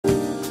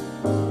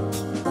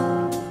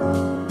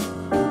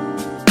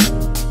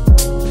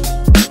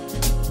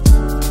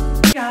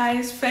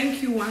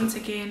Thank you once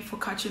again for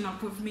catching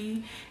up with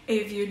me.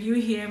 If you're new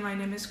here, my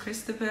name is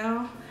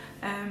Christabel.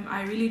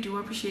 I really do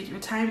appreciate your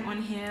time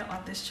on here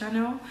on this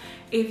channel.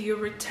 If you're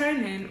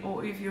returning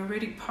or if you're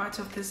already part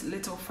of this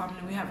little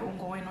family we have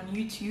ongoing on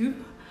YouTube,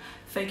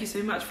 thank you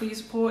so much for your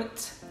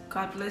support.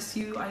 God bless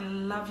you. I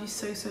love you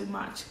so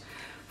much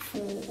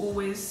for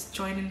always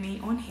joining me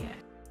on here.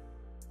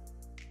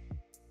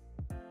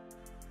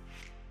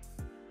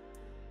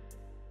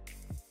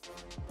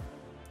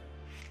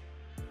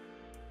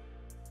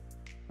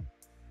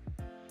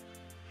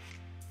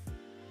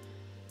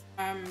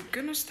 I'm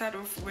gonna start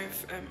off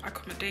with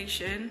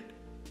accommodation.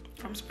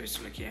 I'm supposed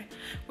to look here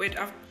with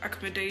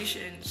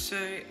accommodation. So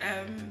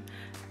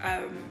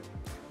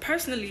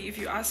personally, if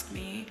you ask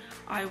me,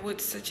 I would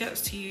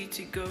suggest to you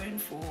to go in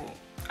for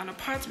an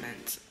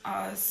apartment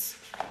as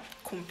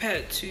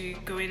compared to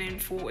going in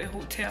for a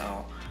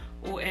hotel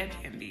or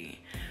Airbnb,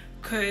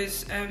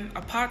 because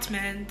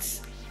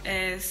apartments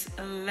is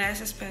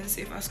less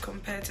expensive as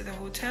compared to the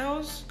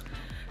hotels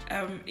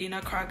in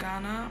Accra,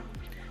 Ghana.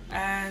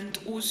 And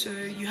also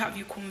you have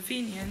your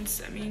convenience.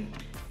 I mean,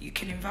 you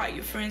can invite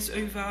your friends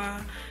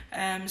over.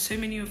 So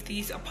many of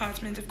these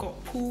apartments have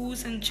got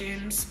pools and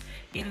gyms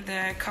in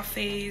their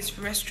cafes,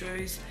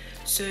 restaurants,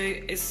 so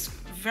it's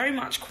very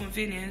much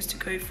convenience to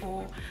go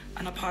for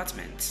an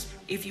apartment,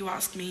 if you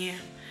ask me.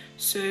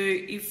 So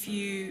if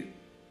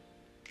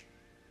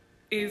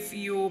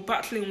you're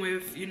battling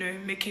with, you know,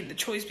 making the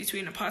choice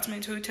between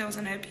apartment, hotels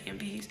and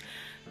Airbnbs,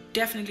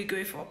 definitely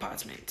go for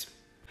apartment.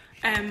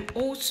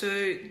 Also,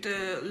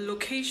 the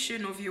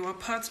location of your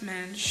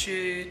apartment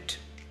should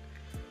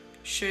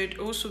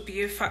also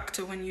be a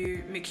factor when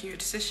you're making your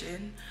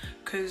decision,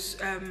 because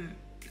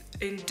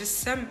in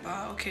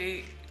December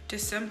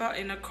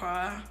in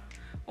Accra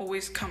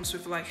always comes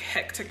with like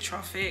hectic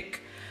traffic,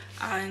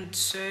 and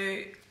so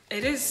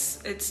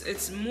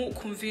it's more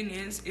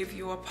convenient if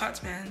your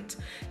apartment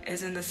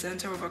is in the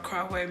center of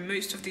Accra, where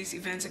most of these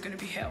events are going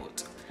to be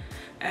held.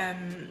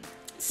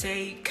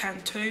 Say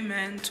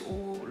Cantonment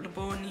or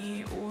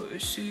Leboni or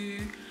Osu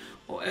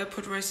or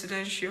Airport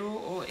Residential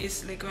or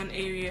East Legon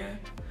area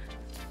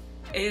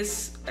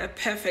is a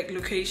perfect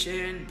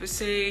location. But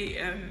say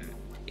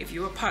if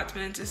your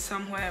apartment is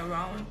somewhere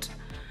around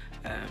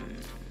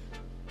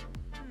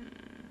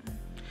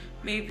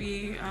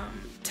maybe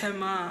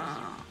Tema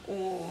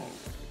or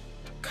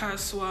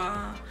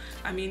Kaswa,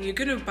 I mean, you're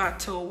gonna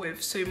battle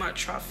with so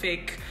much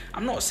traffic.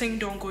 I'm not saying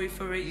don't go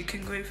for it, you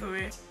can go for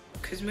it,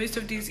 because most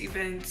of these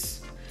events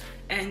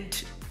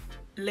end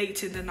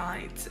late in the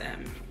night.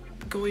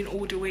 Going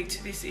all the way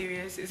to these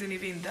areas isn't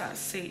even that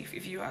safe,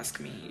 if you ask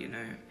me. You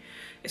know,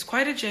 it's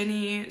quite a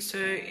journey. So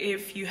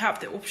if you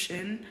have the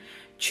option,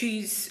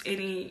 choose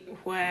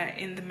anywhere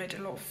in the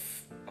middle of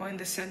or in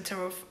the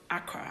center of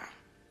Accra.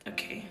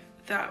 Okay,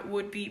 that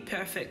would be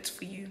perfect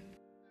for you.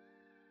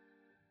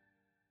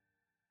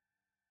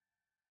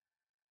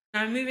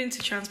 Now moving to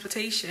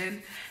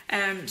transportation.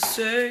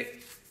 So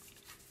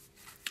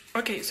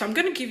I'm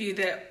going to give you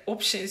the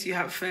options you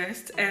have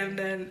first, and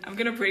then I'm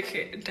going to break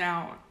it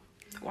down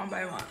one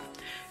by one.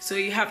 So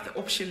you have the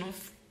option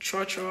of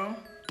Trotro,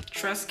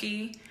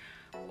 Trusky,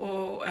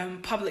 or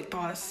public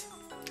bus.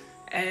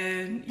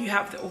 And you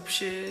have the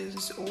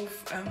options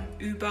of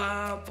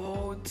Uber,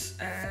 Bolt,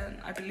 and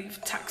I believe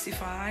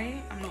Taxify.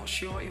 I'm not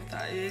sure if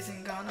that is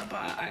in Ghana,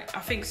 but I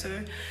think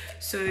so.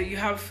 So you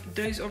have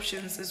those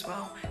options as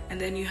well.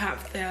 And then you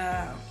have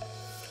the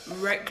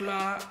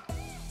regular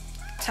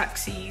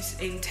taxis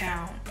in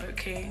town,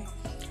 okay,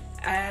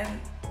 and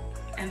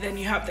then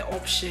you have the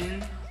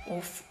option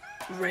of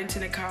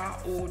renting a car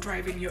or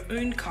driving your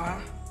own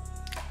car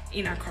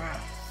in Accra.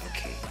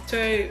 Okay,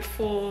 so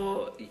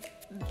for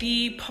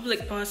the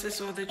public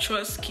buses or the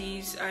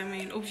Truskies, I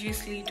mean,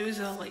 obviously those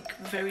are like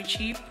very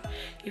cheap.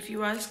 If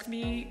you ask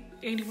me,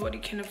 anybody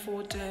can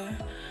afford them.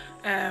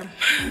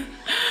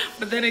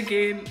 But then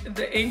again,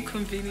 the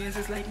inconvenience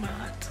is like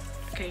mad.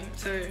 Okay,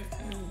 so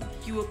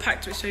you were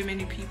packed with so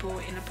many people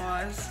in a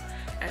bus,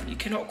 and you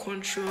cannot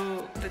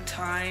control the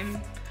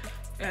time.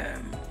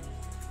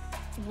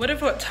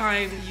 Whatever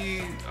time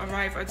you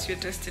arrive at your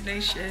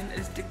destination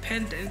is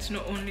dependent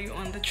not only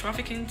on the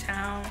traffic in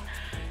town,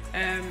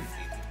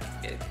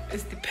 it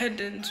is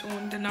dependent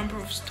on the number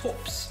of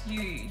stops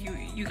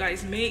you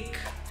guys make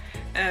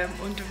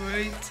on the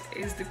road.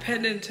 Is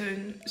dependent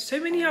on so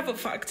many other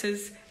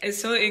factors. It's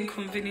so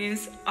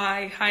inconvenience.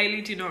 I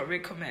highly do not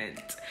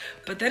recommend.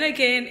 But then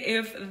again,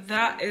 if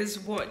that is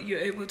what you're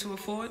able to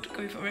afford,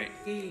 go for it.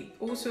 We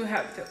also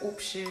have the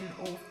option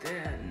of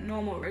the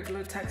normal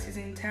regular taxis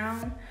in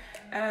town.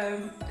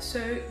 So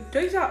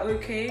those are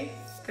okay.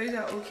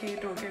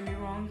 Don't get me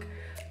wrong.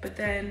 But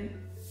then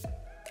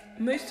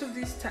most of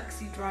these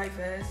taxi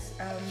drivers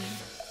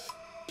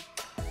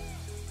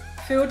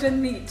feel the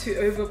need to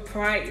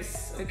overprice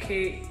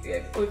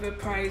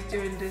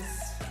during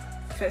this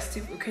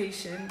festive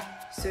occasion.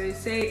 So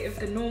say if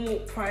the normal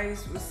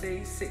price was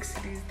say 6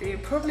 cedis, they're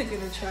probably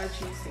gonna charge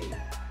you say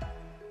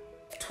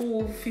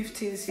 12,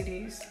 15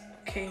 cedis,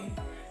 okay?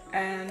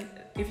 And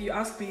if you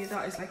ask me,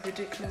 that is like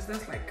ridiculous.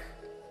 That's like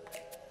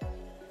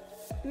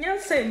yeah,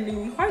 send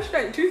me. Why should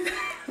I do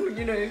that?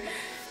 You know,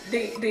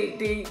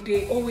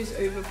 they always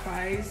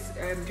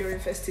overprice during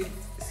festive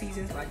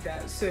seasons like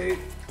that. So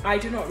I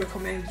do not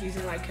recommend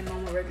using like a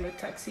normal regular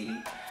taxi.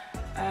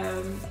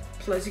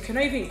 Plus you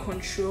cannot even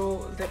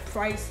control the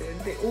pricing.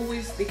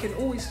 They can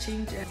always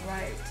change it,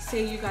 right?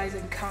 Say you guys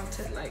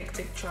encountered like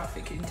hectic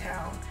traffic in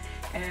town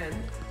and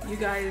you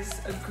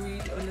guys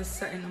agreed on a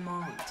certain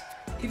amount.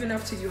 Even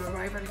after you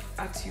arrive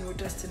at your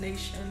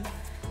destination,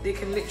 they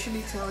can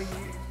literally tell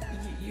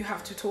you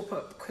have to top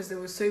up because there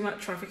was so much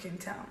traffic in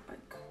town.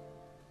 Like,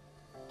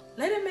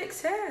 let it make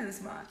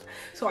sense, man.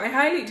 So I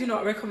highly do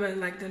not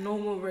recommend like the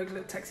normal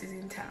regular taxis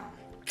in town.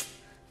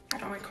 I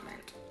don't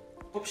recommend.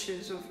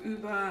 Options of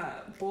Uber,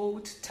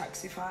 Bolt,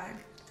 Taxify.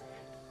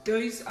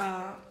 Those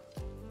are,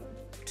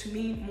 to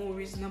me, more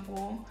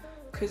reasonable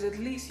because at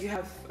least you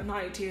have an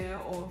idea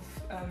of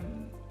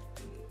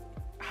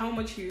how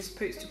much you're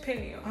supposed to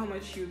pay or how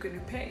much you're going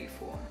to pay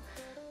for,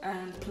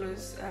 and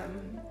plus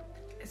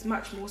it's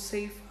much more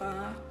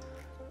safer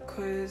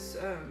because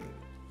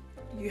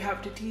you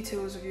have the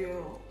details of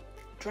your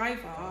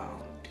driver,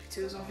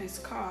 details of his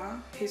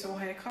or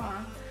her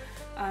car,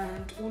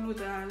 and all of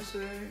that.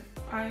 So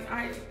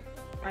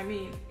I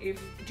mean,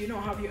 if you do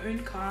not have your own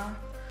car,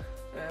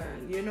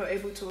 you're not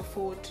able to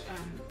afford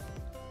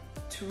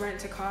to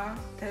rent a car,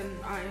 then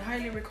I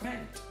highly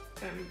recommend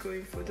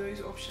going for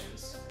those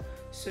options.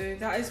 So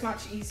that is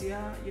much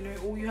easier. You know,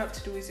 all you have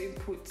to do is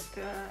input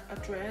the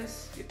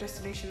address, your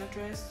destination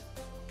address,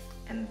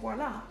 and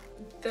voila.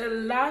 The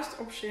last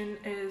option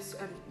is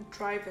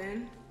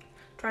driving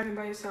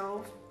by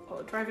yourself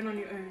or driving on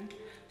your own.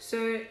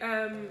 So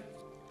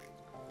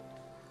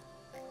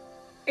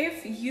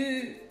if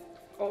you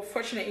are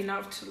fortunate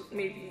enough to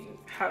maybe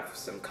have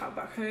some car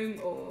back home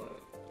or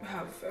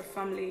have a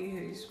family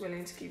who's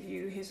willing to give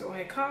you his or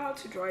her car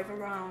to drive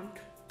around,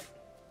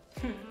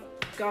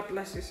 God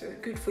bless you, so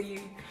good for you.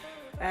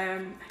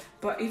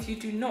 But if you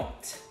do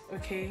not,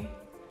 okay,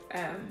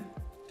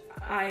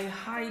 I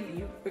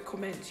highly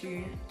recommend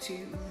you to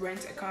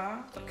rent a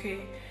car.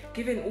 Okay,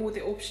 given all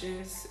the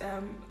options,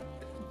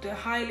 the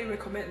highly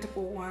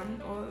recommendable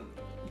one, or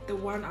the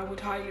one I would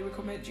highly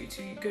recommend you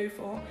to go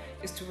for,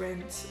 is to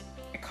rent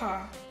a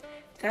car.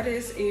 That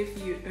is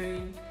if you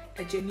own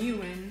a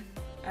genuine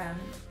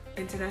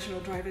international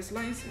driver's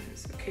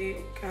license, okay,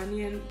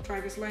 Ghanaian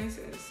driver's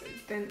license,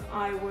 then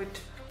I would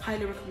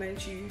highly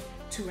recommend you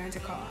to rent a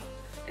car.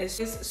 It's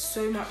just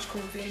so much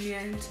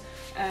convenient,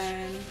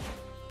 and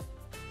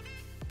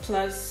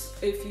plus,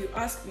 if you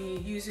ask me,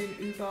 using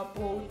Uber,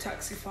 Bolt,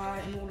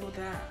 Taxify and all of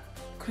that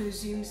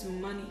consumes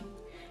money.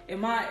 It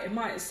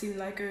might seem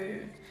like, oh,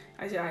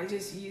 I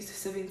just used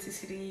 70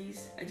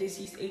 cities, I just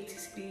used 80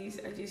 cities,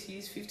 I just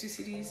used 50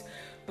 cities.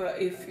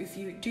 But if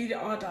you do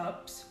the add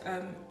ups,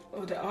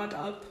 or the add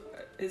up,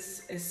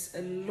 is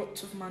a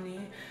lot of money.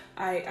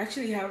 I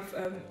actually have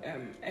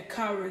a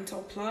car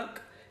rental plug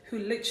who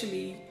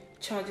literally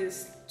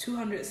charges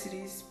 200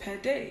 cities per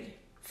day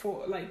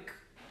for like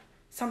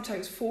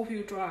sometimes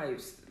 4-wheel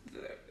drives.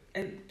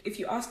 And if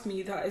you ask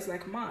me, that is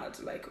like mad.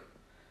 Like,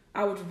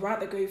 I would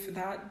rather go for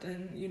that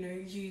than, you know,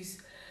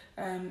 use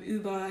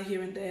Uber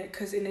here and there,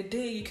 because in a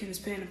day you can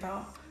spend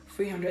about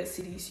 300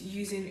 cities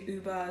using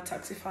Uber,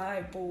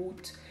 Taxify,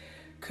 Bolt.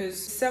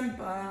 Because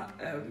December,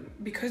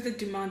 because the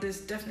demand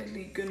is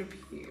definitely going to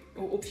be,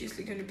 or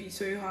obviously going to be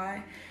so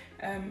high,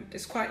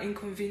 it's quite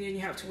inconvenient.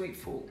 You have to wait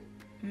for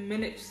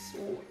minutes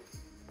or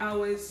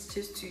hours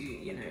just to,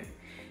 you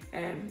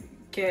know,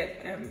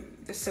 get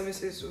the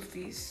services of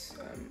these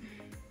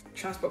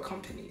transport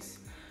companies,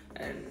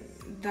 and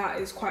that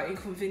is quite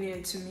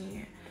inconvenient to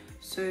me.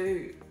 So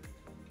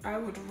I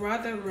would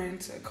rather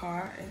rent a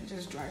car and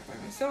just drive by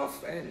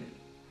myself. And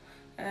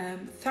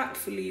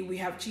thankfully we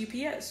have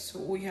GPS, so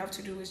all you have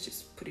to do is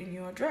just put in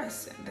your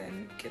address and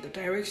then get the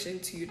direction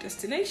to your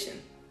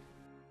destination.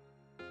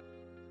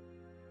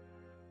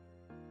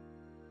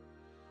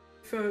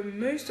 For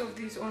most of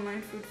these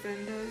online food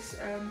vendors,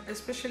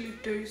 especially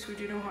those who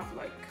do not have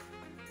like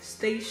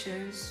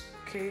stations,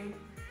 okay,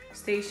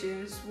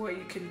 stations where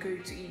you can go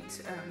to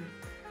eat,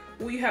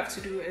 all you have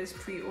to do is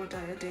pre-order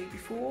a day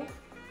before.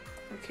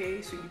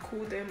 Okay, so you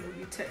call them or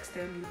you text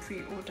them, you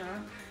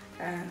pre-order,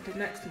 and the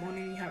next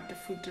morning you have the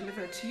food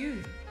delivered to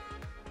you.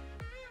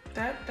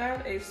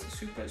 That is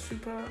super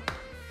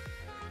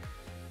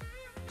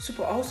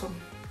awesome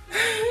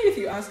if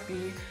you ask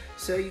me.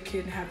 So you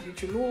can have your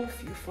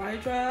jollof, your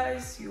fried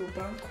rice, your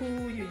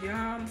banku, your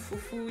yam,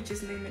 fufu,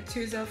 just name it,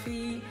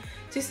 tuzafi,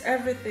 just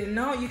everything.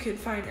 Now you can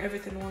find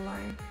everything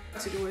online.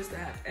 What to do is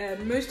that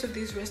most of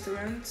these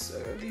restaurants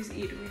or these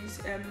eateries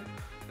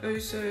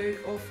also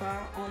offer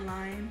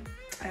online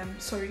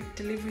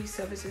delivery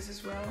services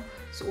as well.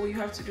 So all you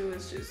have to do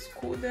is just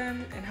call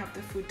them and have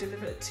the food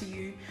delivered to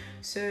you.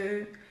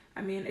 So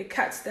I mean, it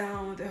cuts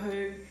down the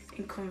whole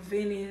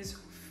inconvenience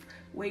of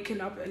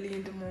waking up early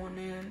in the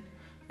morning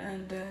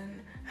and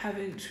then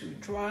having to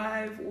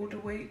drive all the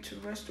way to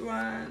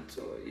restaurants,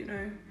 or, you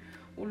know,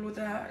 all of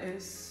that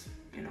is,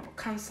 you know,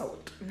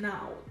 cancelled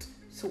now.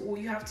 So all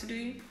you have to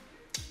do,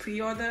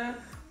 pre-order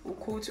or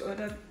call to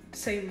order the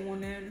same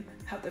morning,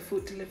 have the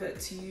food delivered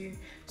to you.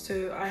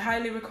 So I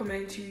highly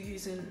recommend you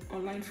using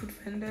online food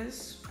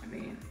vendors. I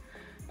mean,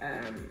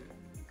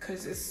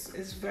 because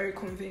it's very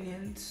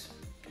convenient.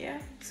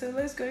 Yeah, so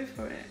let's go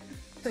for it.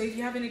 So if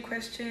you have any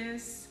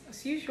questions,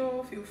 as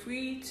usual, feel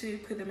free to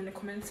put them in the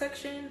comment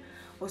section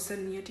or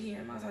send me a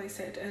DM, as I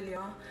said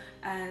earlier,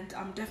 and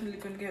I'm definitely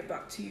going to get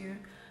back to you.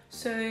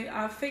 So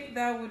I think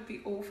that would be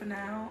all for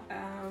now.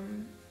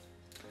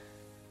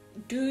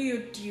 Do your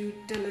due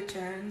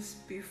diligence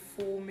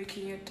before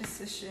making a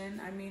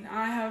decision. I mean,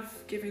 I have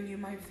given you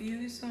my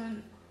views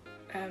on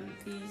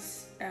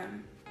these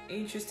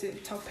interesting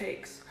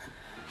topics,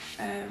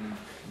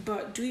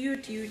 but do your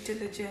due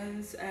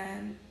diligence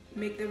and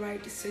make the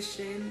right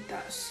decision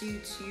that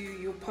suits you,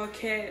 your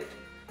pocket,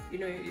 you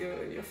know,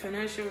 your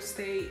financial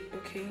state,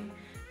 okay,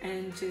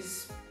 and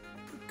just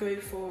go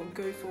for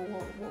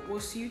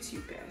what suits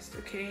you best,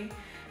 okay.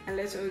 And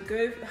let's all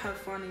go have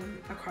fun in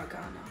Accra,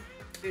 Ghana.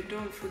 So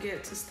don't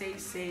forget to stay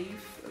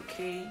safe,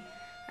 okay,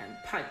 and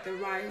pack the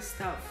right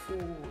stuff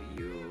for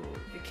your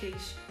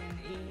vacation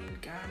in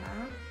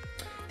Ghana.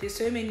 There's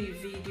so many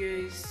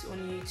videos on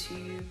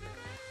YouTube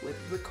with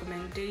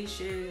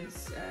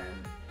recommendations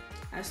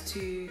as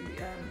to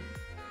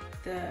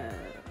the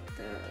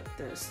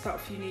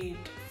stuff you need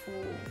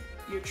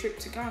for your trip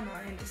to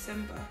Ghana in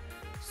December.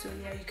 So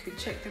yeah, you could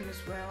check them as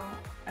well.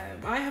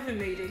 I haven't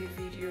made any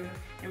video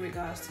in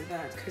regards to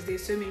that because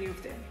there's so many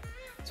of them,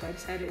 so I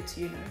decided to,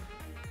 you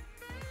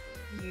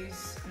know,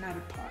 use another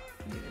part,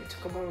 you know,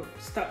 talk about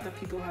stuff that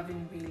people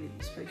haven't really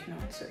spoken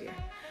on. So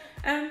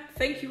yeah,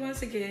 thank you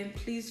once again.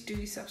 Please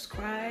do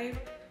subscribe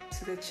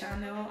to the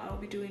channel. I'll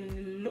be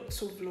doing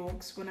lots of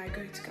vlogs when I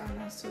go to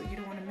Ghana, so you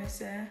don't want to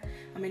miss it.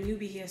 I'm a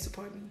newbie here,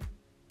 support me,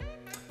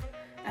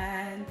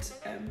 and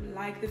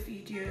like the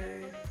video,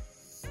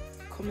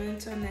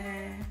 comment on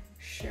it,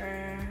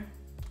 share.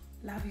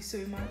 Love you so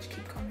much,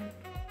 keep coming.